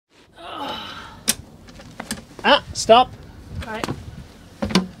Ah, stop. Right.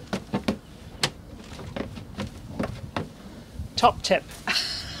 Top tip.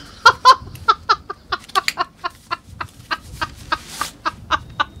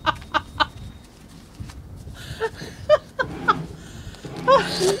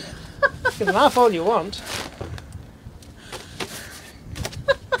 You can laugh all you want.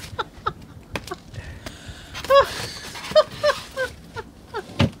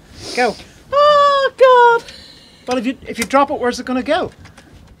 Go. Oh God. Well, if you drop it, where's it going to go?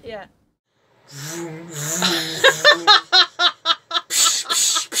 Yeah.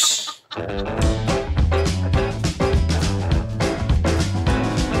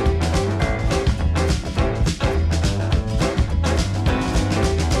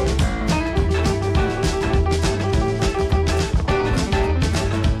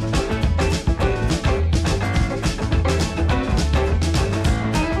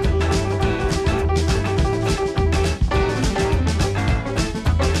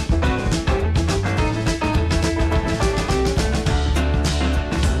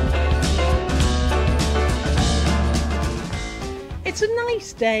 It's a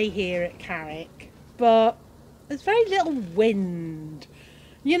nice day here at Carrick, but there's very little wind,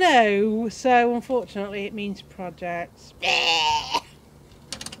 you know, so unfortunately it means projects.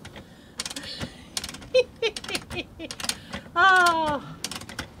 Oh.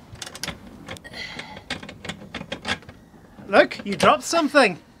 Look, you dropped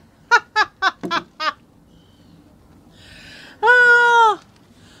something. Oh,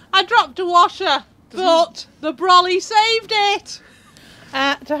 I dropped a washer, but the brolly saved it.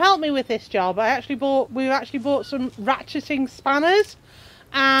 To help me with this job, we've actually bought some ratcheting spanners,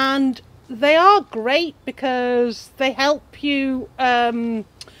 and they are great because they help you undo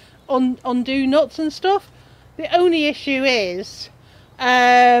nuts and stuff. The only issue is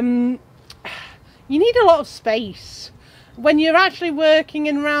you need a lot of space when you're actually working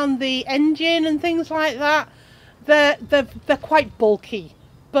around the engine and things like that. They're quite bulky,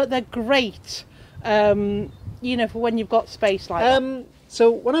 but they're great, you know, for when you've got space like that. So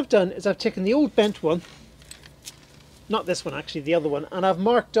what I've done is I've taken the old bent one, not this one actually, the other one, and I've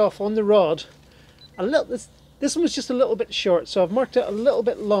marked off on the rod a little. This one was just a little bit short, so I've marked it a little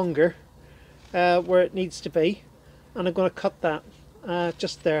bit longer where it needs to be, and I'm going to cut that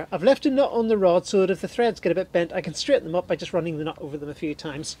just there. I've left a nut on the rod so that if the threads get a bit bent, I can straighten them up by just running the nut over them a few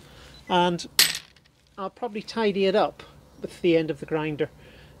times, and I'll probably tidy it up with the end of the grinder.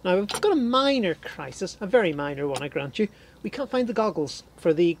 Now we've got a minor crisis, a very minor one I grant you. We can't find the goggles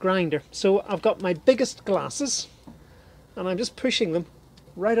for the grinder, so I've got my biggest glasses and I'm just pushing them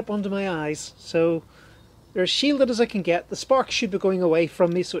right up onto my eyes, so they're as shielded as I can get. The sparks should be going away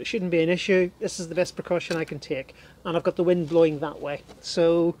from me, so it shouldn't be an issue. This is the best precaution I can take, and I've got the wind blowing that way,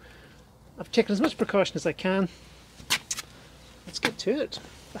 so I've taken as much precaution as I can. Let's get to it.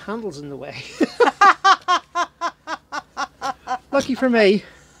 The handle's in the way. Lucky for me,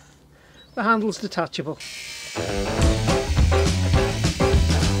 the handle's detachable.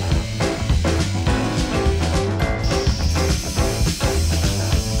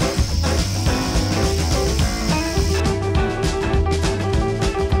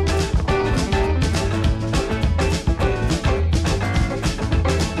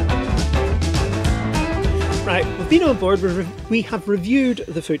 Right, we've been on board, we have reviewed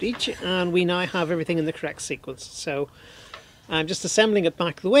the footage, and we now have everything in the correct sequence. So I'm just assembling it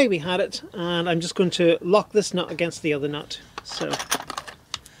back the way we had it, and I'm just going to lock this nut against the other nut. So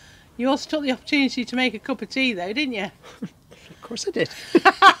You also took the opportunity to make a cup of tea though, didn't you? of course I did.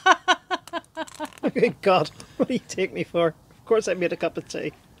 Good God, what do you take me for? Of course I made a cup of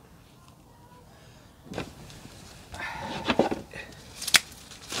tea.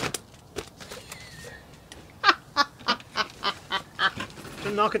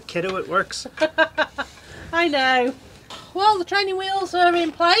 Don't knock it, kiddo, it works. I know. Well, the training wheels are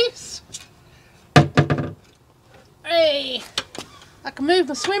in place. Hey, I can move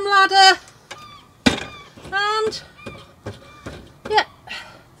my swim ladder, and yeah,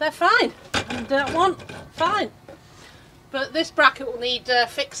 they're fine. And that one, fine. But this bracket will need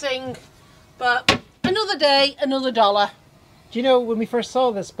fixing. But another day, another dollar. Do you know, when we first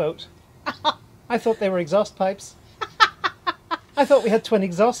saw this boat, I thought they were exhaust pipes. I thought we had twin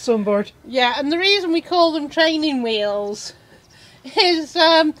exhausts on board. Yeah, and the reason we call them training wheels is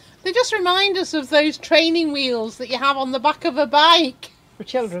they just remind us of those training wheels that you have on the back of a bike. For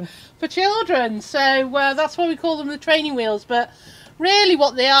children. For children, so that's why we call them the training wheels. But really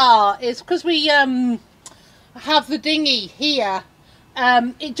what they are is because we have the dinghy here,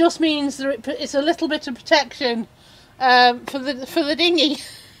 it just means that it's a little bit of protection for the dinghy.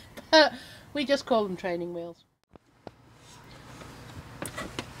 But we just call them training wheels.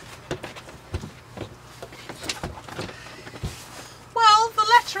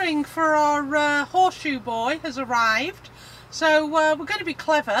 lettering for our horseshoe boy has arrived. So we're going to be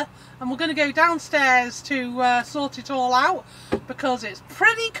clever and we're going to go downstairs to sort it all out because it's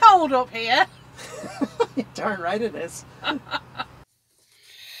pretty cold up here. You're darn right it is.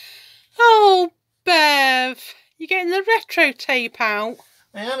 Oh, Bev, you're getting the retro tape out.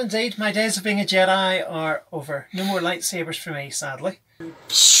 I am indeed. My days of being a Jedi are over. No more lightsabers for me, sadly.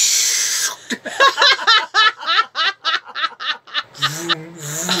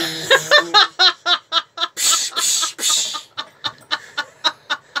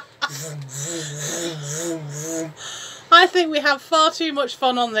 I think we have far too much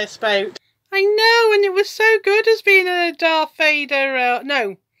fun on this boat. I know, and it was so good as being a Darth Vader.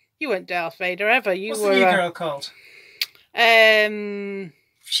 No, you weren't Darth Vader ever. You What's were. the new girl called?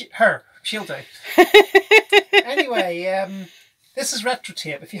 She'll do. Anyway, this is retro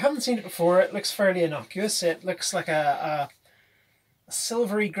tape. If you haven't seen it before, it looks fairly innocuous. It looks like a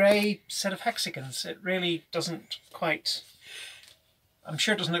silvery grey set of hexagons. It really doesn't quite... I'm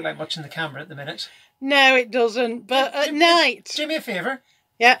sure it doesn't look like much in the camera at the minute. No, it doesn't, but at night... Do me a favour.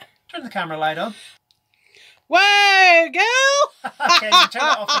 Yeah. Turn the camera light on. Whoa, girl! Okay, you turn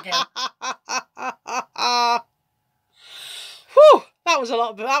it off again. Whew, that was a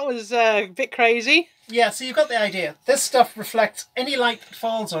lot. That was a bit crazy. Yeah, so you've got the idea. This stuff reflects any light that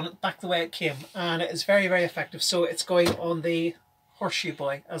falls on it back the way it came, and it is very, very effective. So it's going on the horseshoe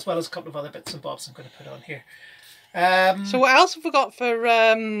boy, as well as a couple of other bits and bobs I'm going to put on here. So what else have we got for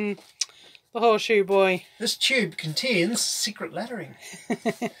the horseshoe boy? This tube contains secret lettering.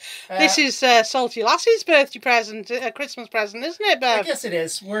 This is Salty Lassie's birthday present, Christmas present, isn't it, Bev? I guess it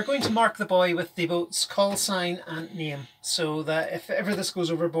is. We're going to mark the boy with the boat's call sign and name, so that if ever this goes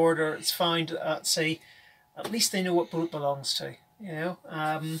overboard or it's found at sea, at least they know what boat it belongs to. You know,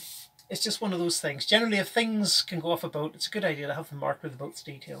 it's just one of those things. Generally, if things can go off a boat, it's a good idea to have them marked with the boat's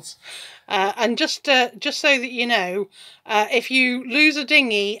details. And just so that you know, if you lose a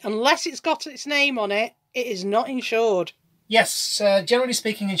dinghy, unless it's got its name on it, it is not insured. Yes, generally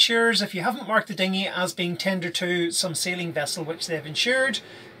speaking, insurers, if you haven't marked the dinghy as being tendered to some sailing vessel which they've insured,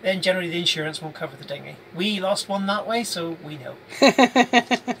 then generally the insurance won't cover the dinghy. We lost one that way, so we know.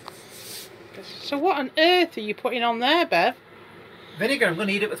 So what on earth are you putting on there, Bev? Vinegar. I'm going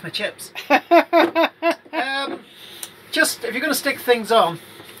to eat it with my chips. Just, if you're going to stick things on,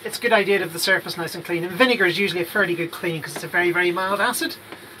 it's a good idea to have the surface nice and clean. And vinegar is usually a fairly good clean because it's a very, very mild acid.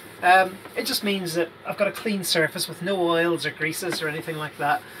 It just means that I've got a clean surface with no oils or greases or anything like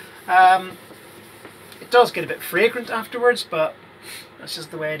that. It does get a bit fragrant afterwards, but that's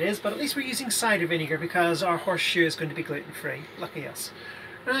just the way it is. But at least we're using cider vinegar because our horseshoe is going to be gluten-free. Lucky us.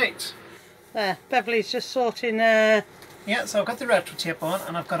 Right. There, Beverly's just sorting... Yeah, so I've got the retro tape on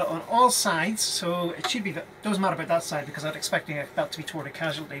and I've got it on all sides, so it should be... doesn't matter about that side because I'm expecting that to be toward a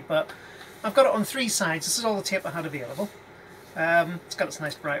casualty, but I've got it on 3 sides. This is all the tape I had available. It's got its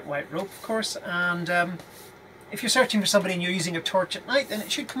nice bright white rope, of course, and if you're searching for somebody and you're using a torch at night, then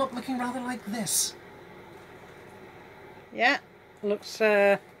it should come up looking rather like this. Yeah, looks...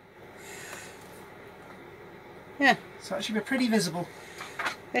 yeah. So it should be pretty visible.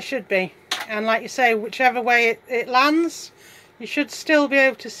 It should be. And like you say, whichever way it lands, you should still be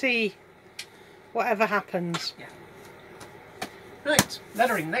able to see whatever happens. Yeah. Right,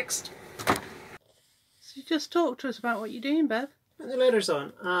 lettering next. So just talk to us about what you're doing, Bev. Put the letters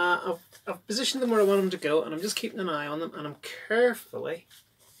on. I've positioned them where I want them to go, and I'm just keeping an eye on them, and I'm carefully,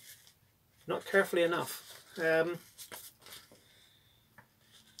 not carefully enough,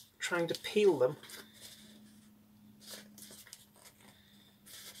 trying to peel them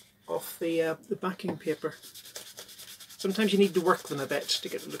off the backing paper. Sometimes you need to work them a bit to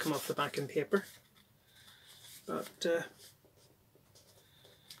get them to come off the backing paper, but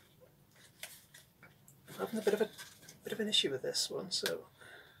I'm having a bit of an issue with this one, so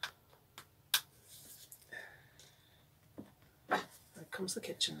there comes the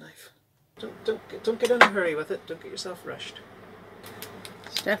kitchen knife. Don't get in a hurry with it. Don't get yourself rushed.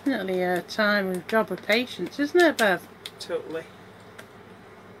 It's definitely a job of patience, isn't it, Bev? Totally.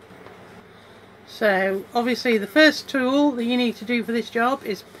 So obviously the first tool that you need to do for this job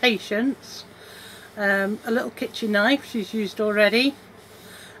is patience. A little kitchen knife she's used already,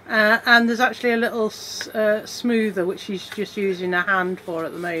 and there's actually a little smoother which she's just using her hand for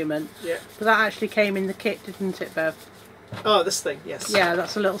at the moment. Yeah. But that actually came in the kit, didn't it, Bev? Oh, this thing, yes. Yeah,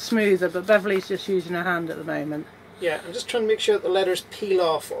 that's a little smoother, but Beverly's just using her hand at the moment. Yeah, I'm just trying to make sure that the letters peel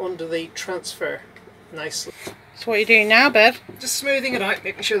off onto the transfer nicely. So what are you doing now, Bev? Just smoothing it out,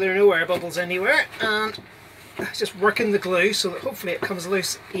 making sure there are no air bubbles anywhere, and just working the glue so that hopefully it comes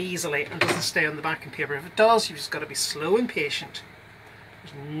loose easily and doesn't stay on the backing paper. If it does, you've just got to be slow and patient.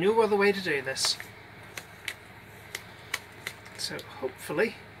 There's no other way to do this. So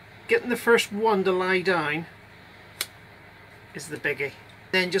hopefully getting the first one to lie down is the biggie.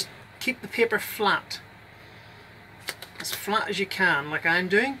 Then just keep the paper flat as you can, like I'm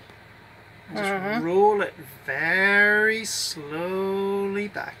doing, and just roll it very slowly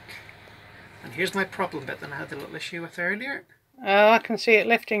back. And here's my problem bit that I had the little issue with earlier. Oh, I can see it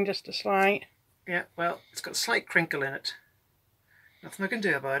lifting just a slight. Yeah, well, it's got a slight crinkle in it. Nothing I can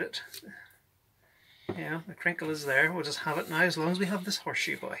do about it. Yeah, the crinkle is there. We'll just have it now as long as we have this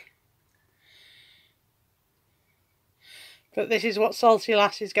horseshoe boy. But this is what Salty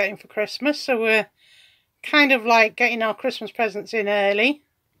Lass is getting for Christmas, so we're kind of like getting our Christmas presents in early.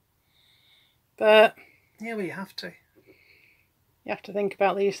 But yeah, well, you have to. You have to think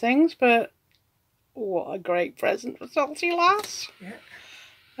about these things, but what a great present for Salty Lass. Yeah.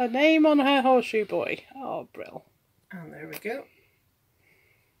 A name on her horseshoe boy. Oh, brill. And there we go.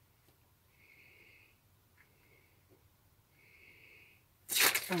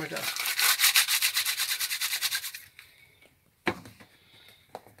 And we're done.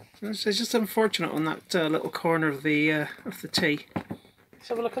 It's just unfortunate on that little corner of the tea. Let's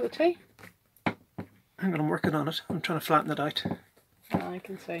have a look at the tea. Hang on, I'm working on it. I'm trying to flatten it out. Oh, I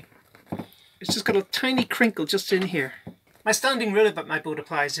can see. It's just got a tiny crinkle just in here. My standing rule about my boat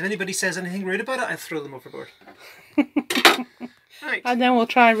applies. If anybody says anything rude about it, I throw them overboard. Right. And then we'll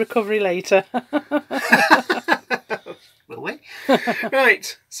try recovery later. Will we?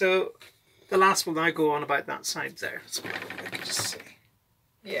 Right, so the last will now go on about that side there. So I can just see.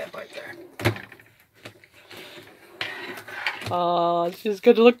 Yeah, about there. Oh, she's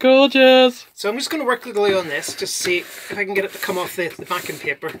going to look gorgeous. So I'm just going to work the glue on this, just see if I can get it to come off the backing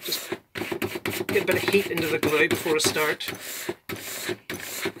paper. Just get a bit of heat into the glue before I start.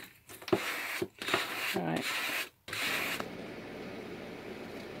 Right.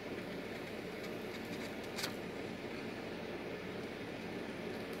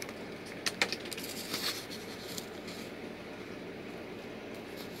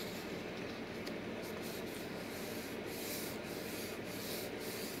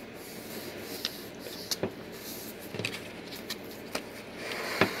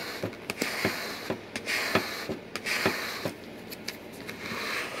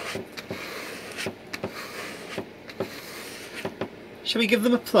 Shall we give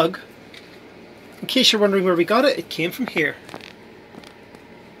them a plug? In case you're wondering where we got it, it came from here.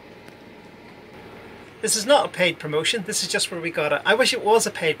 This is not a paid promotion, this is just where we got it. I wish it was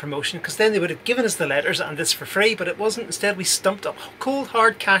a paid promotion, because then they would have given us the letters and this for free, but it wasn't. Instead we stumped up cold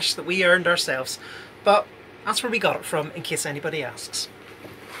hard cash that we earned ourselves. But that's where we got it from, in case anybody asks.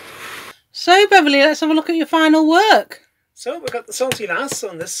 So Beverly, let's have a look at your final work. So we've got the Salty Lass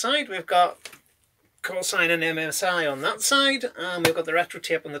on this side, we've got call sign and MSI on that side, and we've got the retro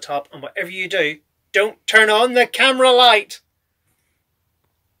tape on the top, and whatever you do, don't turn on the camera light!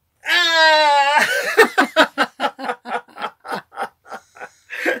 Ah!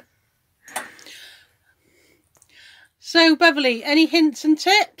 So Beverly, any hints and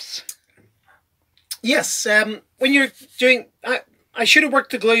tips? Yes, when you're doing... I should have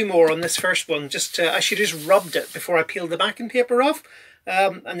worked the glue more on this first one, I should have just rubbed it before I peeled the backing paper off.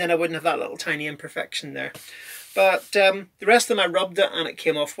 And then I wouldn't have that little tiny imperfection there. But the rest of them I rubbed it and it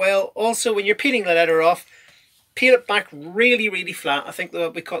came off well. Also, when you're peeling the letter off, peel it back really, really flat. I think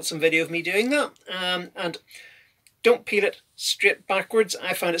that we caught some video of me doing that. And don't peel it straight backwards.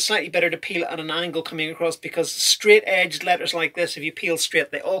 I found it slightly better to peel it at an angle coming across, because straight edged letters like this, if you peel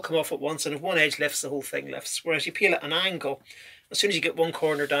straight, they all come off at once, and if one edge lifts, the whole thing lifts. Whereas you peel at an angle, as soon as you get one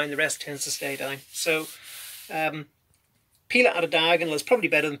corner down, the rest tends to stay down. So peel it at a diagonal is probably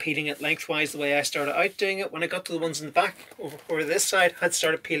better than peeling it lengthwise the way I started out doing it. When I got to the ones in the back over this side, I'd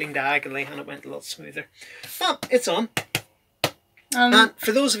started peeling diagonally and it went a lot smoother. But it's on. And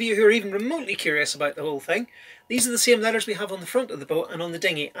for those of you who are even remotely curious about the whole thing, these are the same letters we have on the front of the boat and on the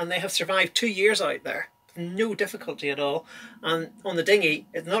dinghy, and they have survived 2 years out there. No difficulty at all. And on the dinghy,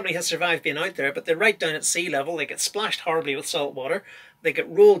 it not only has survived being out there, but they're right down at sea level. They get splashed horribly with salt water. They get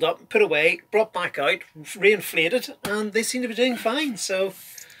rolled up, put away, brought back out, reinflated, and they seem to be doing fine. So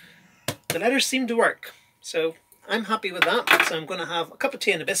the letters seem to work. So I'm happy with that. So I'm going to have a cup of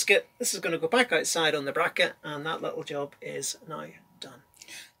tea and a biscuit. This is going to go back outside on the bracket, and that little job is now done.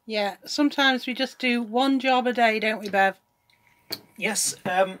 Yeah, sometimes we just do one job a day, don't we, Bev? Yes,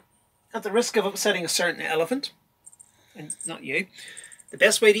 at the risk of upsetting a certain elephant, and not you, the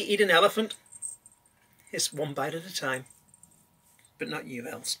best way to eat an elephant is one bite at a time. But not you,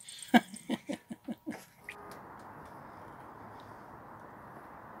 Els.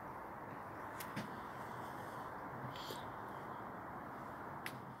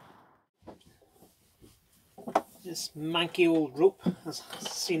 This manky old rope has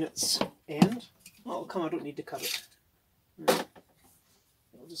seen its end. Oh, it'll come, I don't need to cut it.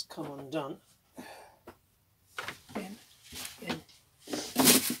 It'll just come undone.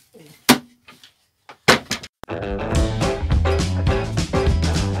 In.